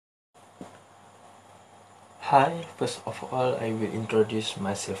Hi, first of all, I will introduce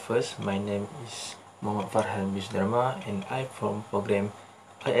myself first. My name is Muhammad Farhan Bisdharma and I from program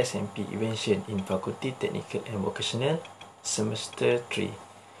ISMP Invention in Faculty Technical and Vocational, Semester 3.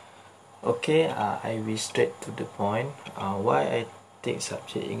 Okay, I will straight to the point. Why I take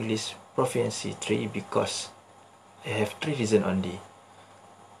subject English Proficiency 3? Because I have 3 reasons only.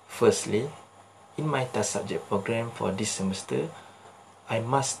 Firstly, in my task subject program for this semester, I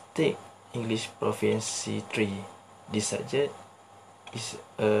must take English Proficiency 3. This subject is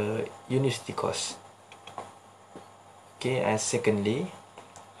a university course. Okay, and secondly,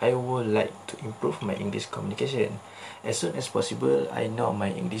 I would like to improve my English communication. As soon as possible, I know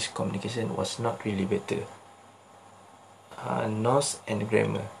my English communication was not really better. Nose and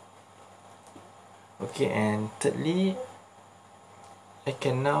grammar. Okay, and thirdly, I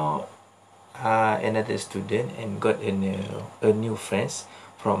can now another student and got a new friends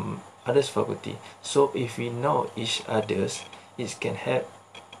from others faculty. So if we know each others, it can help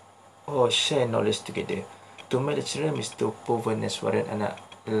or share knowledge together. To my lecturer, Mr. Purvaneswaran anak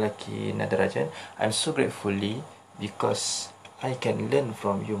lelaki Nadarajan, I'm so gratefully because I can learn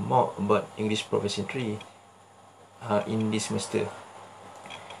from you more about English Proficiency in this semester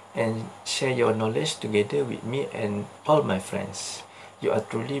and share your knowledge together with me and all my friends. You are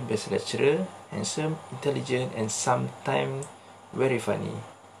truly best lecturer, handsome, intelligent, and sometimes very funny.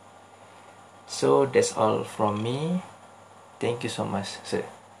 So that's all from me. Thank you so much, sir.